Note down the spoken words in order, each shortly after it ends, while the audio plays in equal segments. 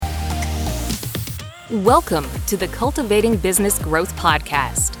Welcome to the Cultivating Business Growth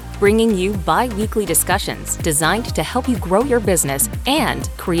Podcast, bringing you bi-weekly discussions designed to help you grow your business and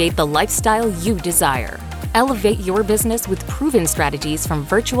create the lifestyle you desire. Elevate your business with proven strategies from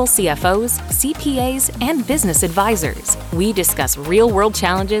virtual CFOs, CPAs, and business advisors. We discuss real-world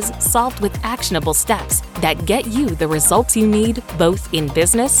challenges solved with actionable steps that get you the results you need both in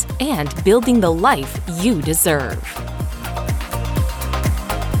business and building the life you deserve.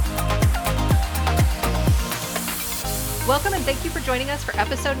 Welcome and thank you for joining us for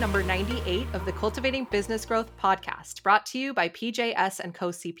episode number 98 of the Cultivating Business Growth Podcast, brought to you by PJS & Co.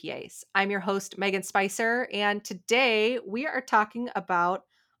 CPAs. I'm your host, Megan Spicer, and today we are talking about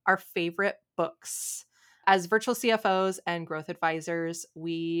our favorite books. As virtual CFOs and growth advisors,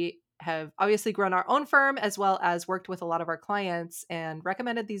 we have obviously grown our own firm as well as worked with a lot of our clients and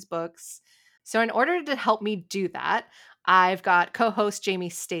recommended these books. So in order to help me do that, I've got co-host Jamie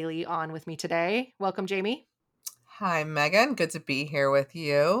Staley on with me today. Welcome, Jamie. Hi, Megan. Good to be here with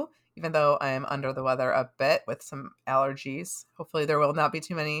you, even though I am under the weather a bit with some allergies. Hopefully there will not be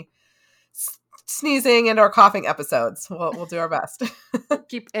too many sneezing and or coughing episodes. We'll do our best.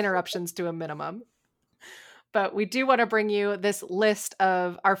 Keep interruptions to a minimum. But we do want to bring you this list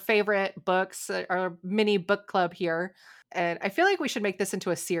of our favorite books, our mini book club here. And I feel like we should make this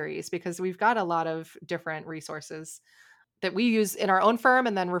into a series because we've got a lot of different resources that we use in our own firm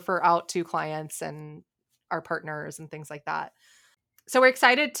and then refer out to clients and our partners and things like that. So we're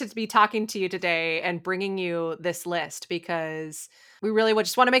excited to be talking to you today and bringing you this list because we really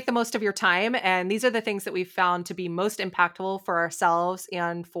just want to make the most of your time. And these are the things that we've found to be most impactful for ourselves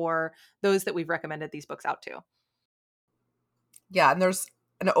and for those that we've recommended these books out to. Yeah, and there's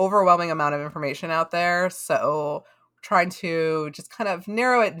an overwhelming amount of information out there. So trying to just kind of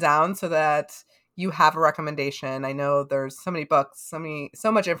narrow it down so that you have a recommendation. I know there's so many books,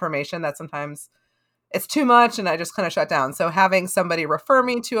 so much information that sometimes it's too much and I just kind of shut down. So having somebody refer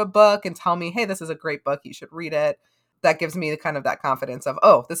me to a book and tell me, hey, this is a great book, you should read it. That gives me kind of that confidence of,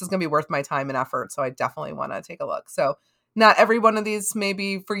 oh, this is going to be worth my time and effort. So I definitely want to take a look. So not every one of these may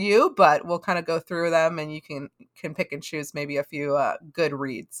be for you, but we'll kind of go through them and you can pick and choose maybe a few good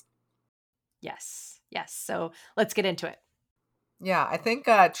reads. Yes. So let's get into it. Yeah, I think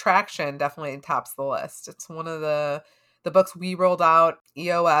Traction definitely tops the list. It's one of the books we rolled out.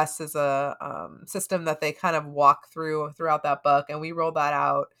 EOS is a system that they kind of walk throughout that book, and we rolled that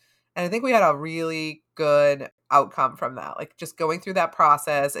out. And I think we had a really good outcome from that. Like just going through that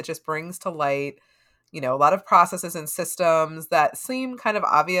process, it just brings to light, a lot of processes and systems that seem kind of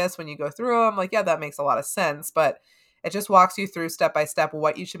obvious when you go through them. Like, yeah, that makes a lot of sense, but it just walks you through step by step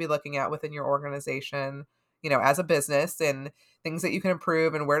what you should be looking at within your organization, as a business, and things that you can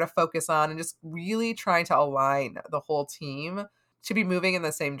improve and where to focus on, and just really trying to align the whole team to be moving in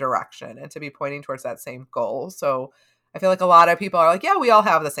the same direction and to be pointing towards that same goal. So I feel like a lot of people are like, yeah, we all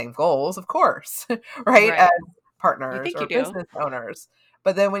have the same goals, of course, right? As partners or business owners.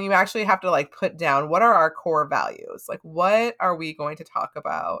 But then when you actually have to put down, what are our core values? Like, what are we going to talk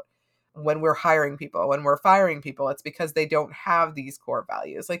about when we're hiring people, when we're firing people? It's because they don't have these core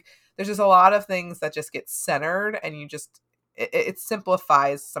values. Like, there's just a lot of things that just get centered, and it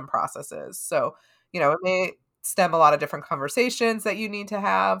simplifies some processes. So, it may stem a lot of different conversations that you need to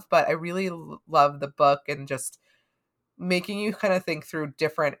have, but I really love the book and just making you kind of think through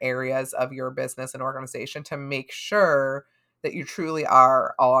different areas of your business and organization to make sure that you truly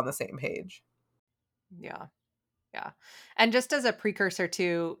are all on the same page. Yeah. And just as a precursor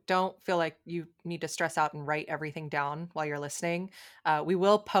to, don't feel like you need to stress out and write everything down while you're listening. We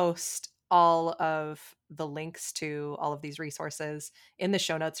will post all of the links to all of these resources in the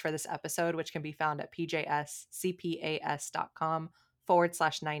show notes for this episode, which can be found at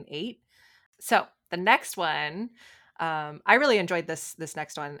pjscpas.com/98. So the next one, I really enjoyed this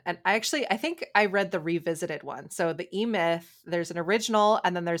next one. And I think I read the revisited one. So the E-Myth, there's an original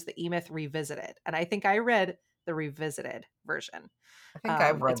and then there's the E-Myth revisited. And I think I read the revisited version. I think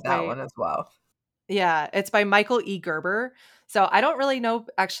I've read that one as well. Yeah, it's by Michael E. Gerber. So I don't really know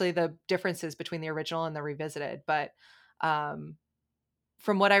actually the differences between the original and the revisited, but from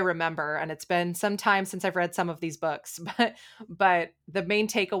what I remember, and it's been some time since I've read some of these books, but the main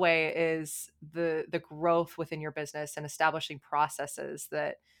takeaway is the growth within your business and establishing processes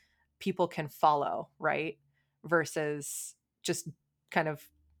that people can follow, right? Versus just kind of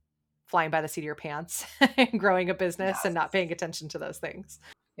flying by the seat of your pants and growing a business and not paying attention to those things.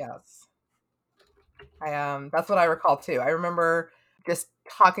 Yes. That's what I recall too. I remember just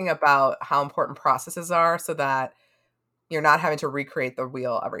talking about how important processes are so that you're not having to recreate the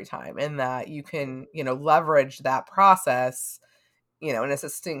wheel every time, and that you can, leverage that process in a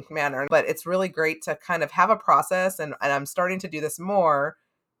succinct manner. But it's really great to kind of have a process. And I'm starting to do this more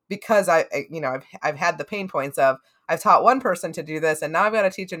because I've had the pain points of I've taught one person to do this and now I've got to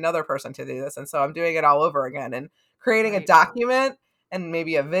teach another person to do this. And so I'm doing it all over again and creating a document and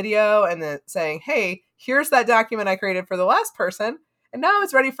maybe a video and then saying, hey, here's that document I created for the last person. And now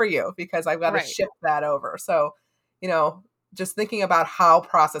it's ready for you because I've got to shift that over. So, just thinking about how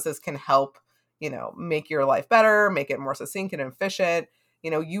processes can help, make your life better, make it more succinct and efficient.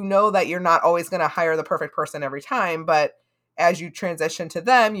 That you're not always going to hire the perfect person every time, but as you transition to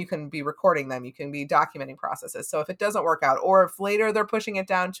them, you can be recording them, you can be documenting processes. So if it doesn't work out, or if later they're pushing it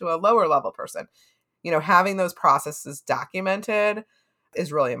down to a lower level person, having those processes documented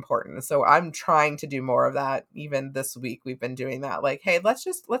is really important. So I'm trying to do more of that. Even this week, we've been doing that. Like, hey, let's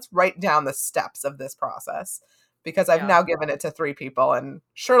write down the steps of this process because I've now given it to 3 people. And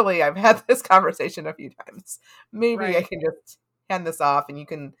surely I've had this conversation a few times. Maybe I can just hand this off and you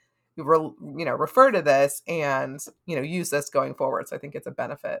can, refer to this and, use this going forward. So I think it's a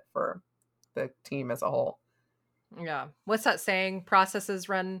benefit for the team as a whole. Yeah. What's that saying? Processes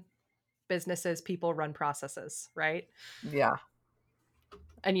run businesses, people run processes, right? Yeah.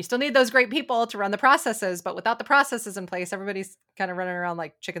 And you still need those great people to run the processes, but without the processes in place, everybody's kind of running around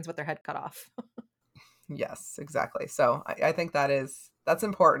like chickens with their head cut off. Yes, exactly. So I think that's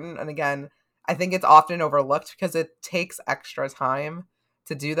important. And again, I think it's often overlooked because it takes extra time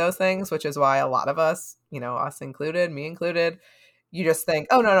to do those things, which is why a lot of us, us included, me included, you just think,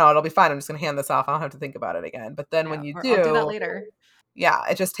 oh, no, it'll be fine. I'm just going to hand this off. I don't have to think about it again. But then when you do, I'll do that later. Yeah,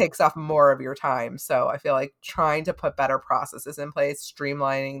 it just takes up more of your time. So I feel like trying to put better processes in place,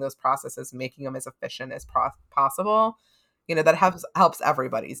 streamlining those processes, making them as efficient as possible, that helps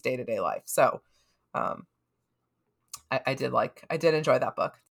everybody's day-to-day life. So I did enjoy that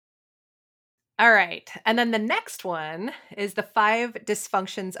book. All right. And then the next one is The 5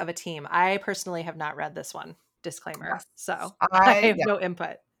 Dysfunctions of a Team. I personally have not read this one. Disclaimer. Yes. So I have no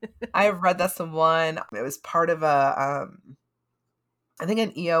input. I have read this one. It was part of I think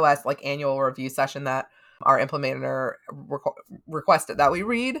an EOS annual review session that our implementer requested that we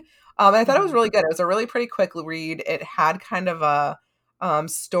read. And I thought it was really good. It was a really pretty quick read. It had kind of a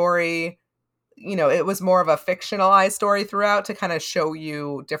story, it was more of a fictionalized story throughout to kind of show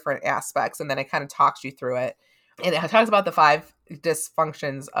you different aspects. And then it kind of talks you through it. And it talks about the 5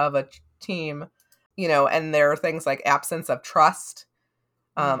 dysfunctions of a team, and there are things like absence of trust.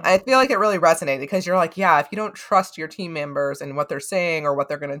 I feel like it really resonated because you're like, yeah, if you don't trust your team members and what they're saying or what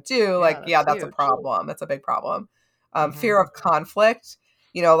they're going to do, that's a problem. That's a big problem. Fear of conflict.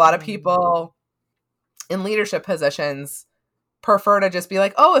 A lot of people in leadership positions prefer to just be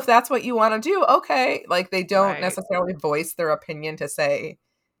like, oh, if that's what you want to do, okay. They don't necessarily voice their opinion to say,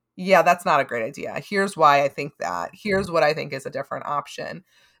 yeah, that's not a great idea. Here's why I think that. Here's what I think is a different option.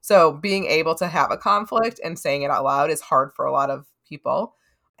 So being able to have a conflict and saying it out loud is hard for a lot of people.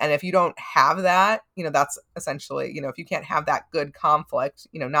 And if you don't have that, that's essentially, if you can't have that good conflict,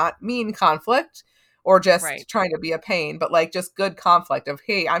 not mean conflict or just trying to be a pain, but just good conflict of,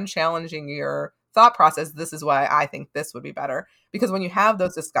 hey, I'm challenging your thought process. This is why I think this would be better. Because when you have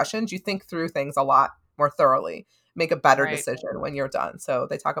those discussions, you think through things a lot more thoroughly, make a better decision when you're done. So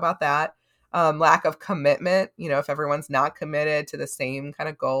they talk about that. Lack of commitment, if everyone's not committed to the same kind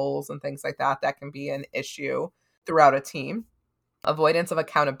of goals and things like that, that can be an issue throughout a team. Avoidance of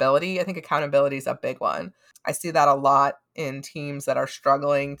accountability. I think accountability is a big one. I see that a lot in teams that are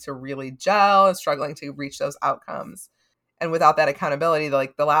struggling to really gel and struggling to reach those outcomes. And without that accountability,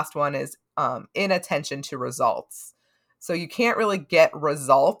 the last one is inattention to results. So you can't really get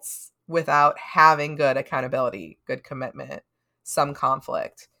results without having good accountability, good commitment, some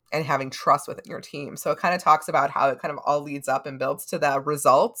conflict, and having trust within your team. So it kind of talks about how it kind of all leads up and builds to the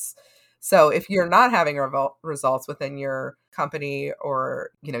results. So if you're not having results within your company or,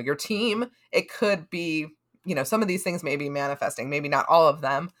 your team, it could be, some of these things may be manifesting, maybe not all of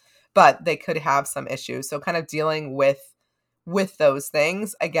them, but they could have some issues. So kind of dealing with those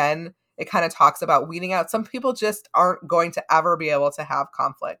things. Again, it kind of talks about weeding out. Some people just aren't going to ever be able to have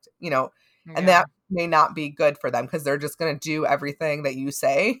conflict, and that may not be good for them because they're just going to do everything that you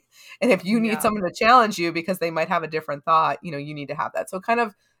say. And if you need someone to challenge you because they might have a different thought, you need to have that. So kind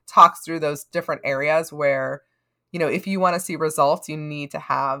of talks through those different areas where, if you want to see results, you need to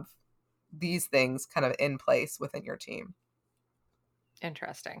have these things kind of in place within your team.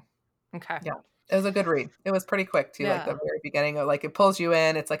 Interesting. Okay. Yeah. It was a good read. It was pretty quick too, the very beginning of it pulls you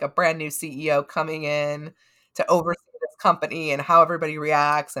in. It's like a brand new CEO coming in to oversee this company and how everybody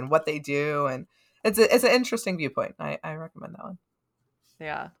reacts and what they do. And it's an interesting viewpoint. I recommend that one.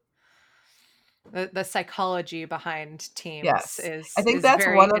 Yeah. The psychology behind teams Yes. I think is that's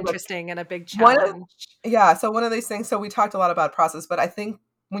very one of the interesting and a big one of challenge. yeah, so one of these things, so we talked a lot about process, but I think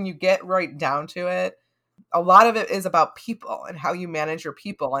when you get right down to it, a lot of it is about people and how you manage your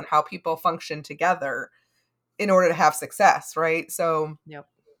people and how people function together in order to have success, right? So Yep.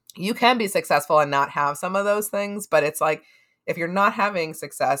 you can be successful and not have some of those things, but it's like if you're not having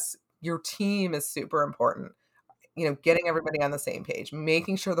success, your team is super important. Getting everybody on the same page,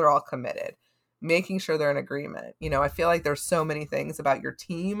 making sure they're all committed, making sure they're in agreement. I feel like there's so many things about your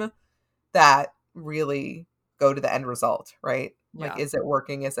team that really go to the end result, right? Like, Yeah. is it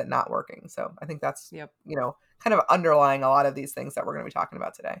working? Is it not working? So I think that's, Yep. kind of underlying a lot of these things that we're going to be talking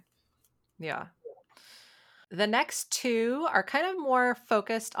about today. Yeah. The next two are kind of more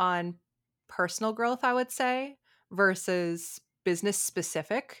focused on personal growth, I would say, versus business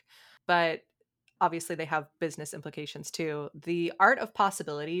specific, but obviously they have business implications too. The Art of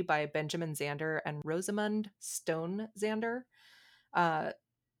Possibility by Benjamin Zander and Rosamund Stone Zander. Uh,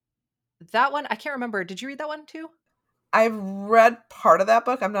 that one, I can't remember. Did you read that one too? I've read part of that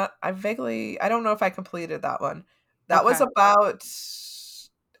book. I don't know if I completed that one. That was Okay. about,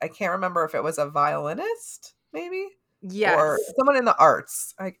 I can't remember if it was a violinist, maybe, or Yes. someone in the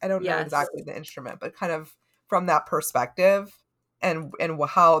arts. I don't know Yes. exactly the instrument, but kind of from that perspective and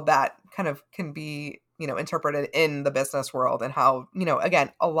how that kind of can be, interpreted in the business world and how,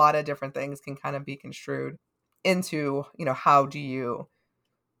 again, a lot of different things can kind of be construed into, how do you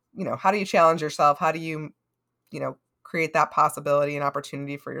challenge yourself? How do create that possibility and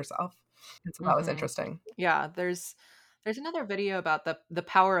opportunity for yourself? And so that was Hmm. interesting. Yeah, there's another video about the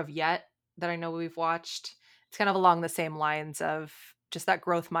power of yet that I know we've watched. It's kind of along the same lines of just that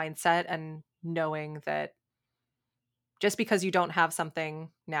growth mindset and knowing that just because you don't have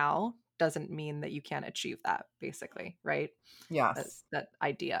something now doesn't mean that you can't achieve that, basically, right? Yes. That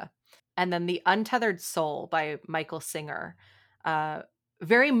idea. And then The Untethered Soul by Michael Singer. Uh,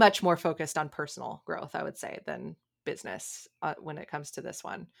 Very much more focused on personal growth, I would say, than business when it comes to this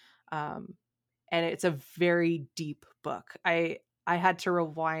one. Um, and it's a very deep book. I had to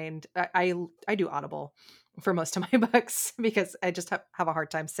rewind. I do Audible for most of my books because I just have a hard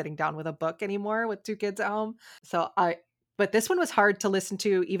time sitting down with a book anymore with two kids at home. But this one was hard to listen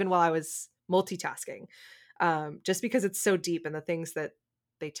to even while I was multitasking, just because it's so deep and the things that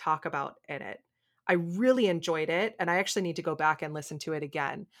they talk about in it. I really enjoyed it, and I actually need to go back and listen to it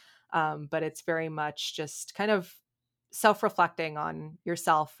again. But it's very much just kind of self-reflecting on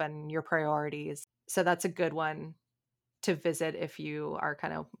yourself and your priorities. So that's a good one to visit if you are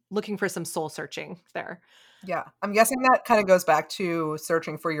kind of looking for some soul searching there. Yeah. I'm guessing that kind of goes back to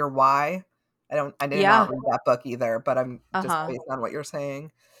searching for your why. I did Yeah. not read that book either, but I'm just Uh-huh. based on what you're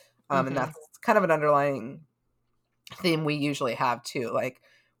saying. And Mhm. that's kind of an underlying theme we usually have too. Like,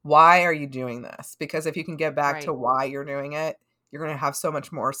 why are you doing this? Because if you can get back to Right. why you're doing it, you're going to have so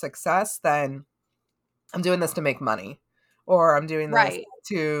much more success than I'm doing this to make money, or I'm doing this Right.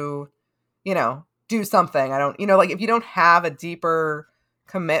 to, do something. I don't, like if you don't have a deeper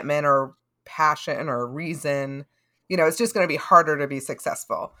commitment or passion or reason, it's just going to be harder to be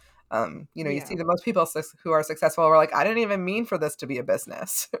successful. You Yeah. see the most people who are successful are like, I didn't even mean for this to be a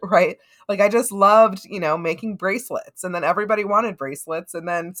business, right? Like I just loved, making bracelets, and then everybody wanted bracelets, and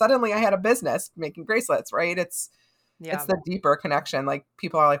then suddenly I had a business making bracelets, right? It's Yeah. the deeper connection. Like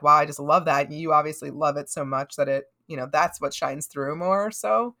people are like, wow, I just love that. And you obviously love it so much that that's what shines through more.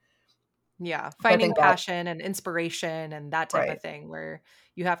 So Yeah. I Finding think that, passion and inspiration and that type of right. thing where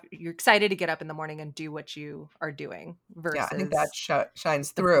you're excited to get up in the morning and do what you are doing Yeah. I think that versus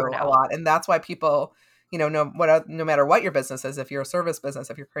shines the through a burnout. lot. And that's why people, no matter what your business is, if you're a service business,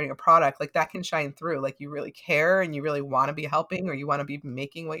 if you're creating a product, like that can shine through. Like you really care and you really want to be helping, or you want to be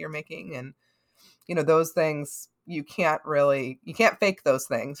making what you're making. And, those things you can't fake those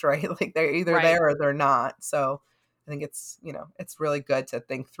things, right? Like they're either Right. there or they're not. So I think it's really good to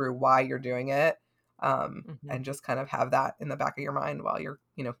think through why you're doing it, Mhm. and just kind of have that in the back of your mind while you're,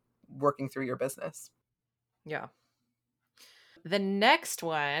 working through your business. Yeah. The next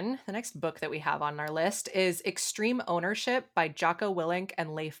book that we have on our list is Extreme Ownership by Jocko Willink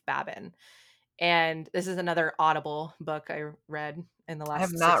and Leif Babin. And this is another Audible book I read in the I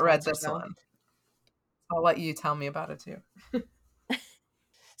have last not 6 read months or this so. one. I'll let you tell me about it too.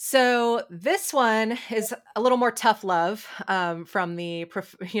 So this one is a little more tough love, from the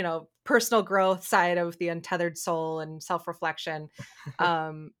personal growth side of the untethered soul and self reflection,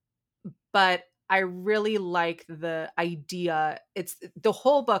 um, but I really like the idea. It's the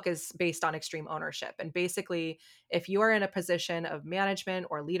whole book is based on extreme ownership, and basically, if you are in a position of management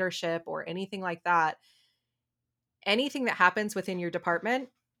or leadership or anything like that, anything that happens within your department,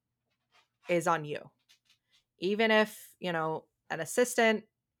 is on you. Even if, an assistant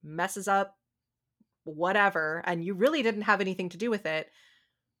messes up whatever, and you really didn't have anything to do with it,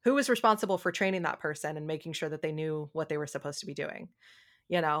 who was responsible for training that person and making sure that they knew what they were supposed to be doing?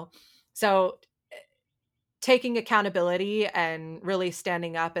 So taking accountability and really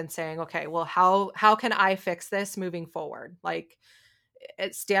standing up and saying, okay, well, how can I fix this moving forward? Like,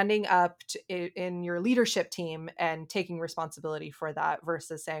 it's standing up in your leadership team and taking responsibility for that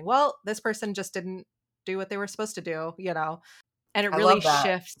versus saying, well, this person just didn't do what they were supposed to do, and it I really love that.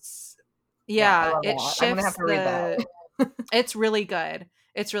 shifts. Yeah, I Yeah, love it that. I'm gonna have shifts to read that. it's really good.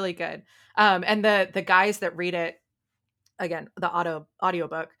 It's really good. And the guys that read it, again, the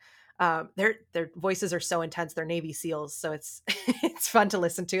audiobook, their voices are so intense. They're Navy SEALs, so it's it's fun to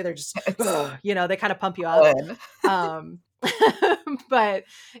listen to. They're just It's they kind of pump you up. good. Um but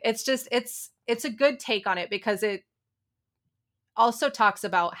it's a good take on it because it also talks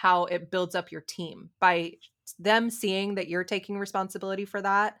about how it builds up your team by them seeing that you're taking responsibility for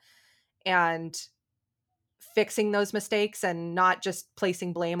that and fixing those mistakes and not just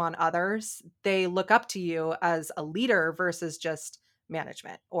placing blame on others. They look up to you as a leader versus just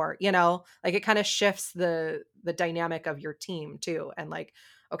management, or like, it kind of shifts the dynamic of your team too, and like,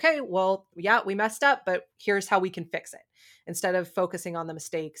 okay, well, yeah, we messed up, but here's how we can fix it, instead of focusing on the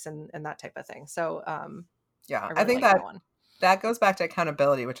mistakes and that type of thing. So Yeah, I I really think like that that one. that goes back to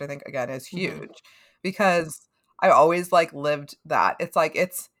accountability, which I think again is Hmm. huge because I always like lived that. It's like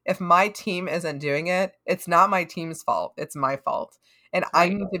it's if my team isn't doing it, it's not my team's fault. It's my fault. And I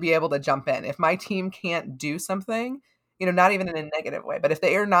Right. need to be able to jump in. If my team can't do something, not even in a negative way, but if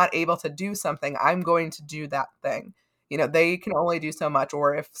they are not able to do something, I'm going to do that thing. They can only do so much,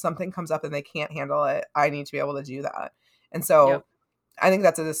 or if something comes up and they can't handle it, I need to be able to do that. And so Yep. I think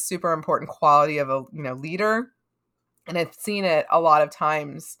that's a super important quality of a, leader. And I've seen it a lot of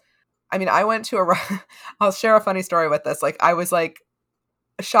times. I mean, I went to I'll share a funny story with this. Like, I was like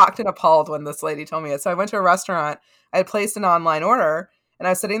shocked and appalled when this lady told me it. So I went to a restaurant, I had placed an online order, and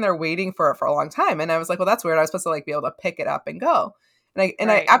I was sitting there waiting for it for a long time. And I was like, well, that's weird. I was supposed to like be able to pick it up and go. And I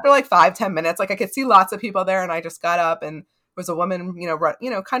Right. after like 5-10 minutes, like I could see lots of people there, and I just got up and there was a woman,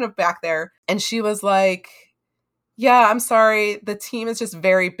 kind of back there. And she was like, yeah, I'm sorry. The team is just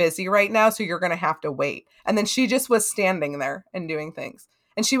very busy right now, so you're going to have to wait. And then she just was standing there and doing things.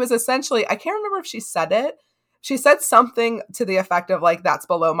 And she was essentially, I can't remember if she said it. She said something to the effect of like, that's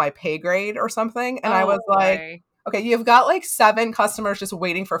below my pay grade or something. And I Oh was like, boy. okay, you've got like 7 customers just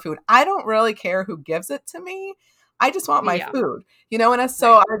waiting for food. I don't really care who gives it to me. I just want my Yeah. food, and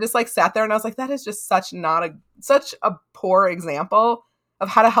so Right. I just like sat there and I was like, that is just such a poor example of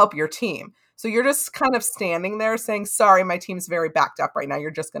how to help your team. So you're just kind of standing there saying, sorry, my team's very backed up right now.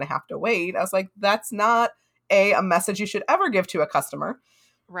 You're just going to have to wait. I was like, that's not a message you should ever give to a customer,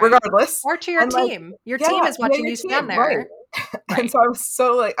 Right. regardless. Or to your And like, team. Your yeah, team is yeah, watching your you stand team, right. there. And Right.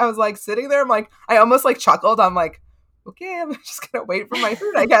 so I was like sitting there. I'm like, I almost like chuckled. I'm like, okay, I'm just going to wait for my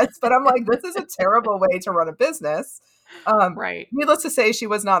food, I guess. But I'm like, this is a terrible way to run a business. Right. Needless to say, she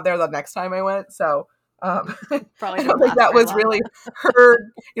was not there the next time I went. So Probably I didn't don't think last that very was long. really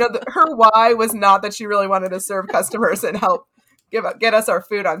her, her why was not that she really wanted to serve customers and help get us our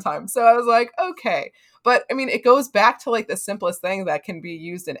food on time. So I was like, okay. But I mean, it goes back to like the simplest thing that can be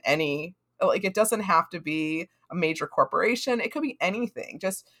used in any, like, it doesn't have to be a major corporation. It could be anything.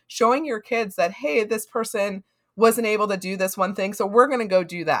 Just showing your kids that, hey, this person wasn't able to do this one thing. So we're going to go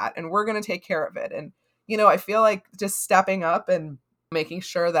do that and we're going to take care of it. And, I feel like just stepping up and making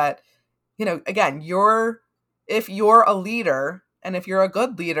sure that, again, if you're a leader and if you're a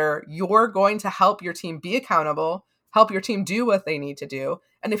good leader, you're going to help your team be accountable, help your team do what they need to do.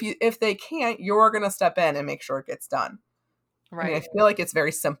 And if they can't, you're going to step in and make sure it gets done. I mean, I Right. feel like it's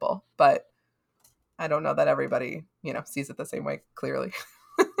very simple, but I don't know that everybody, sees it the same way clearly.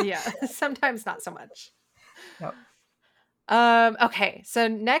 Yeah. Sometimes not so much. Yep. Okay, so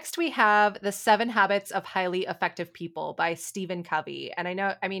next we have The 7 Habits of Highly Effective People by Stephen Covey. And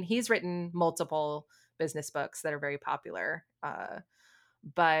I mean, he's written multiple business books that are very popular.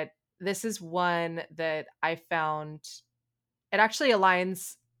 But this is one that I found, it actually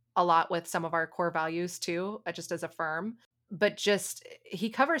aligns a lot with some of our core values too, just as a firm. But just, he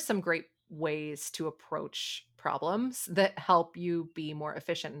covers some great ways to approach problems that help you be more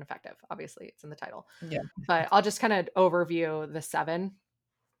efficient and effective. Obviously, it's in the title, Yeah. but I'll just kind of overview the 7.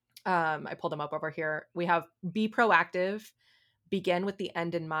 I pulled them up over here. We have: be proactive, begin with the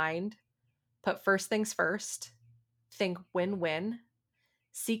end in mind, put first things first, think win-win,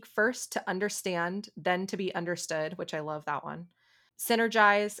 seek first to understand, then to be understood, which I love that one,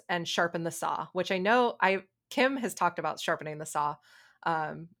 synergize, and sharpen the saw, which I know Kim has talked about sharpening the saw.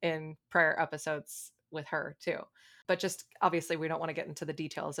 in prior episodes with her too. But just obviously, we don't want to get into the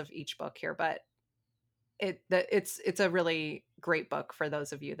details of each book here, but it's a really great book for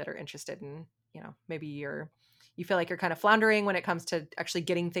those of you that are interested in, maybe you feel like you're kind of floundering when it comes to actually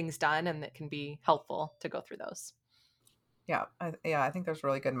getting things done, and it can be helpful to go through those. Yeah. I think there's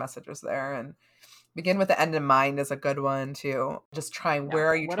really good messages there. And begin with the end in mind is a good one too. Just trying, where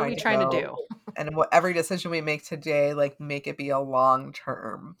are you What are we trying trying to to go? do? And what every decision we make today, like make it be a long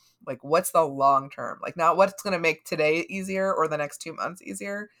term. Like what's the long term? Like not what's going to make today easier or the next 2 months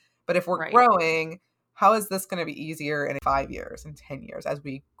easier, but if we're Right. growing, how is this going to be easier in 5 years and 10 years as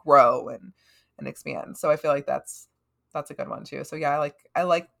we grow and expand? So I feel like that's a good one too. So yeah, I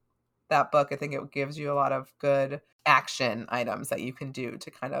like that book. I think it gives you a lot of good action items that you can do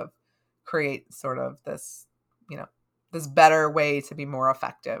to kind of create sort of this, this better way to be more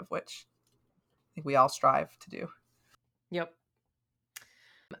effective, which I think we all strive to do. Yep.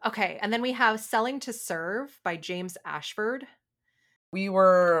 Okay. And then we have Selling to Serve by James Ashford. We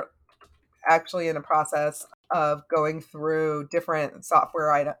were actually in the process of going through different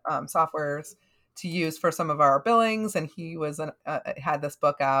softwares to use for some of our billings, and he had this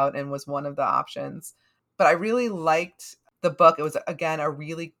book out and was one of the options. But I really liked the book. It was, again, a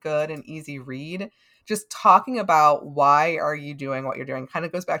really good and easy read, just talking about why are you doing what you're doing. Kind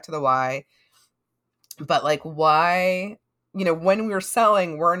of goes back to the why, but like why, when we're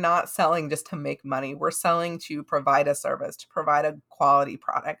selling, we're not selling just to make money. We're selling to provide a service, to provide a quality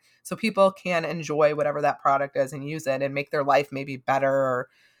product so people can enjoy whatever that product is and use it and make their life maybe better or,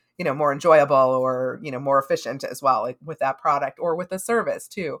 more enjoyable or, more efficient as well, like with that product or with the service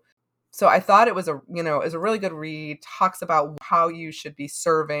too. So I thought it was a really good read. Talks about how you should be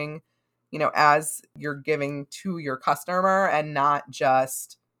serving, as you're giving to your customer and not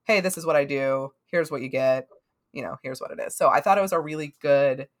just, hey, this is what I do. Here's what you get. Here's what it is. So I thought it was a really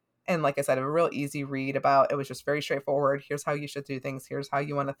good, and like I said, a real easy read about, it was just very straightforward. Here's how you should do things. Here's how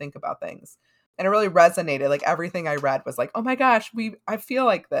you want to think about things. And it really resonated. Like everything I read was like, oh my gosh, I feel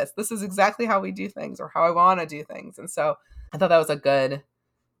like this. This is exactly how we do things or how I want to do things. And so I thought that was a good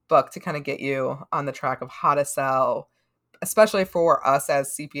book to kind of get you on the track of how to sell, especially for us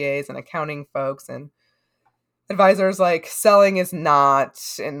as CPAs and accounting folks and advisors. Like selling is not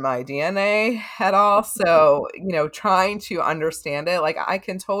in my DNA at all. So, trying to understand it, like I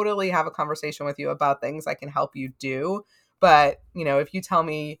can totally have a conversation with you about things I can help you do. But, if you tell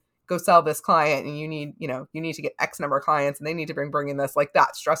me go sell this client and you need to get X number of clients and they need to bring in this, like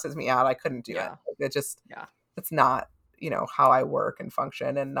that stresses me out. I couldn't do it. Like, it's not, how I work and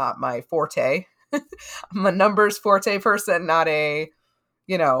function and not my forte. I'm a numbers forte person, not a,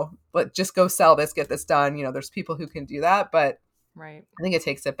 but just go sell this, get this done. There's people who can do that, but right. I think it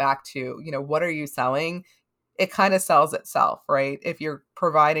takes it back to, what are you selling? It kind of sells itself, right? If you're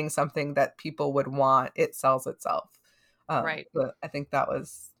providing something that people would want, it sells itself. Right. But I think that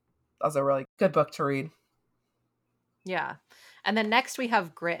was a really good book to read. Yeah. And then next we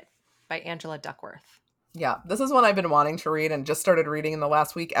have Grit by Angela Duckworth. Yeah, this is one I've been wanting to read and just started reading in the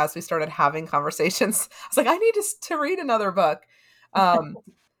last week as we started having conversations. I was like, I need to read another book. And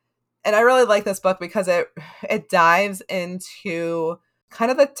I really like this book because it dives into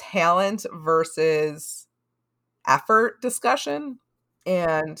kind of the talent versus effort discussion.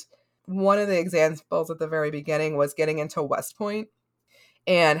 And one of the examples at the very beginning was getting into West Point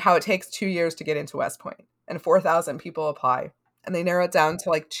and how it takes 2 years to get into West Point and 4,000 people apply. And they narrow it down to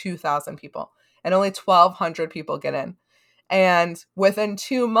like 2,000 people and only 1,200 people get in. And within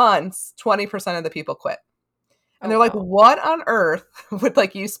 2 months, 20% of the people quit. And they're like, what on earth would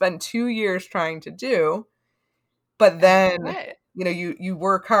like you spend 2 years trying to do? But then, you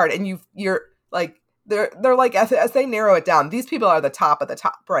work hard and you're like, they're like, as they narrow it down, these people are the top of the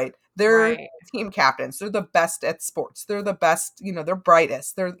top, right? They're team captains. They're the best at sports. They're the best, they're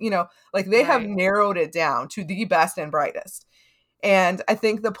brightest. They're, like they have narrowed it down to the best and brightest. And I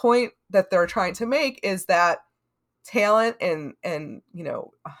think the point that they're trying to make is that talent and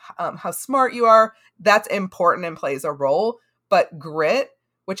how smart you are, that's important and plays a role. But grit,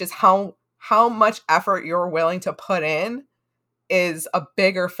 which is how much effort you're willing to put in, is a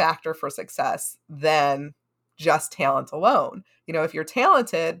bigger factor for success than just talent alone. If you're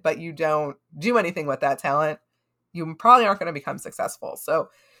talented, but you don't do anything with that talent, you probably aren't going to become successful. So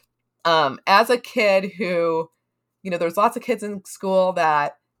as a kid who, there's lots of kids in school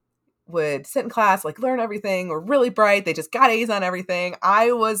that would sit in class, like learn everything, were really bright. They just got A's on everything.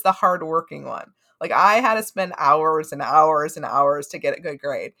 I was the hardworking one. Like I had to spend hours and hours and hours to get a good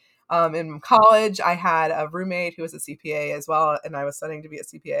grade. In college, I had a roommate who was a CPA as well, and I was studying to be a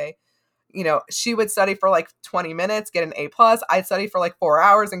CPA. she would study for like 20 minutes, get an A+. I'd study for like 4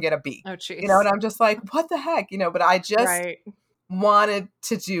 hours and get a B. Oh, geez. And I'm just like, what the heck? But I just wanted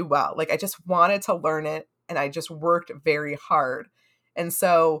to do well. Like I just wanted to learn it, and I just worked very hard. And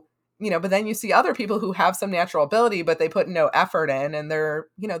so, but then you see other people who have some natural ability, but they put no effort in, and they're,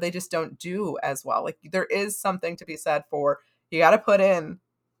 they just don't do as well. Like there is something to be said for, you got to put in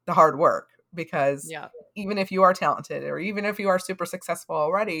the hard work, because even if you are talented, or even if you are super successful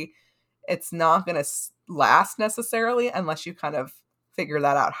already, it's not going to last necessarily unless you kind of figure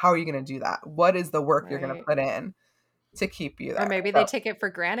that out. How are you going to do that? What is the work you're going to put in to keep you there? Or maybe they take it for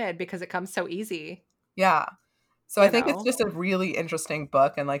granted because it comes so easy. Yeah. So I think it's just a really interesting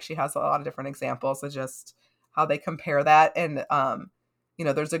book. And like, she has a lot of different examples of just how they compare that. And,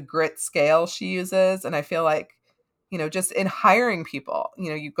 there's a grit scale she uses. And I feel like, just in hiring people,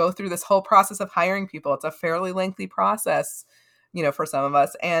 you go through this whole process of hiring people. It's a fairly lengthy process, for some of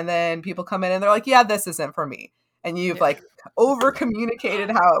us. And then people come in and they're like, yeah, this isn't for me. And you've like over communicated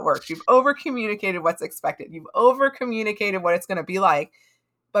how it works. You've over communicated what's expected. You've over communicated what it's going to be like.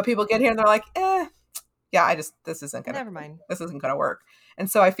 But people get here and they're like, this isn't going to work. And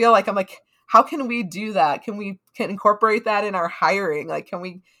so I feel like I'm like, how can we do that? Can we incorporate that in our hiring? Like, can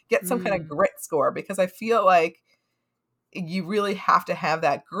we get some kind of grit score? Because I feel like you really have to have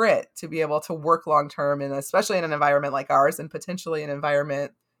that grit to be able to work long-term, and especially in an environment like ours, and potentially an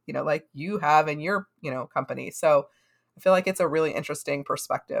environment, like you have in your, company. So I feel like it's a really interesting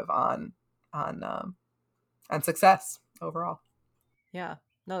perspective on success overall. Yeah.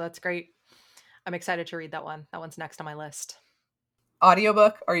 No, that's great. I'm excited to read that one. That one's next on my list.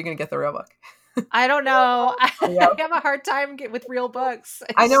 Audiobook, or are you going to get the real book? I don't know. I have a hard time with real books.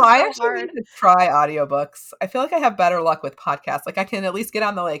 I know. I actually need to try audiobooks. I feel like I have better luck with podcasts. Like I can at least get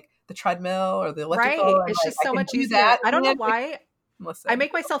on the treadmill or the elliptical. Right. It's just so much easier. I don't know why. I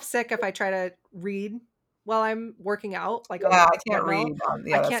make myself sick if I try to read while I'm working out. Like I can't read.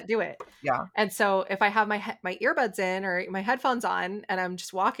 I can't do it. Yeah. And so if I have my earbuds in or my headphones on and I'm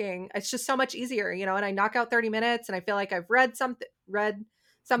just walking, it's just so much easier, and I knock out 30 minutes and I feel like I've read something,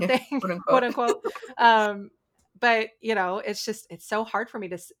 quote unquote. But it's so hard for me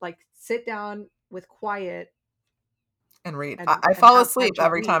to like sit down with quiet and read. I fall asleep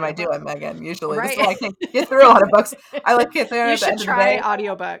every time I do it, Megan, usually. Right. So I can get through a lot of books. I like get there. You should try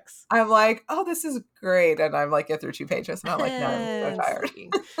audiobooks. I'm like, oh, this is great. And I'm like, get through 2 pages. And I'm like, no, I'm so tired.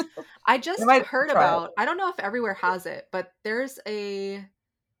 I just heard about, I don't know if everywhere has it, but there's a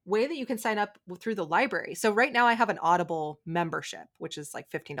way that you can sign up through the library. So right now I have an Audible membership, which is like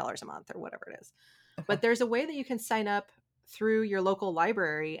 $15 a month or whatever it is. Okay. But there's a way that you can sign up through your local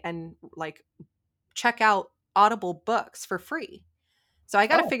library and like check out Audible books for free. So I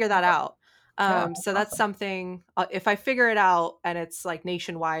got to figure that out. So that's something, if I figure it out and it's like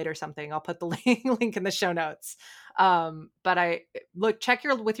nationwide or something, I'll put the link in the show notes. But check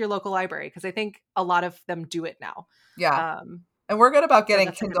with your local library, because I think a lot of them do it now. Yeah. And we're good about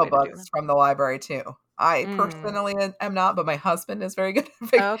getting Kindle books from the library too. I personally am not, but my husband is very good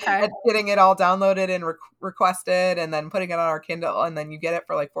at getting it all downloaded and requested, and then putting it on our Kindle, and then you get it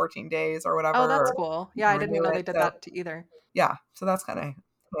for like 14 days or whatever. Oh, that's cool. Yeah, I didn't know they did that either. Yeah, so that's kind of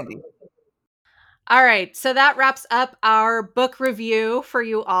handy. All right, so that wraps up our book review for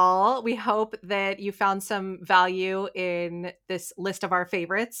you all. We hope that you found some value in this list of our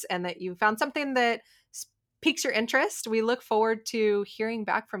favorites, and that you found something that piques your interest. We look forward to hearing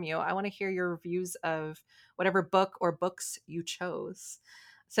back from you. I want to hear your reviews of whatever book or books you chose.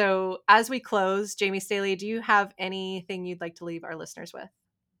 So as we close, Jamie Staley, do you have anything you'd like to leave our listeners with?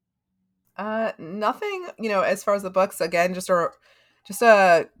 Nothing, as far as the books, again, just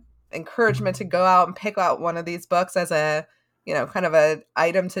a encouragement to go out and pick out one of these books as a, kind of a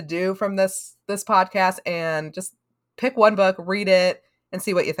item to do from this podcast, and just pick one book, read it, and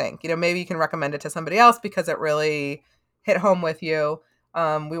see what you think. Maybe you can recommend it to somebody else because it really hit home with you.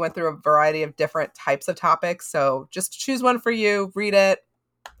 We went through a variety of different types of topics. So just choose one for you, read it,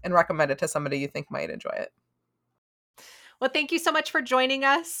 and recommend it to somebody you think might enjoy it. Well, thank you so much for joining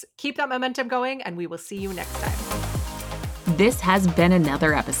us. Keep that momentum going, and we will see you next time. This has been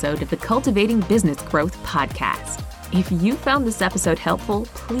another episode of the Cultivating Business Growth podcast. If you found this episode helpful,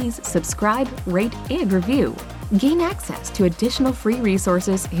 please subscribe, rate, and review. Gain access to additional free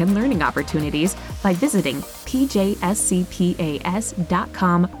resources and learning opportunities by visiting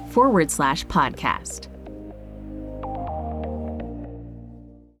pjscpas.com/podcast.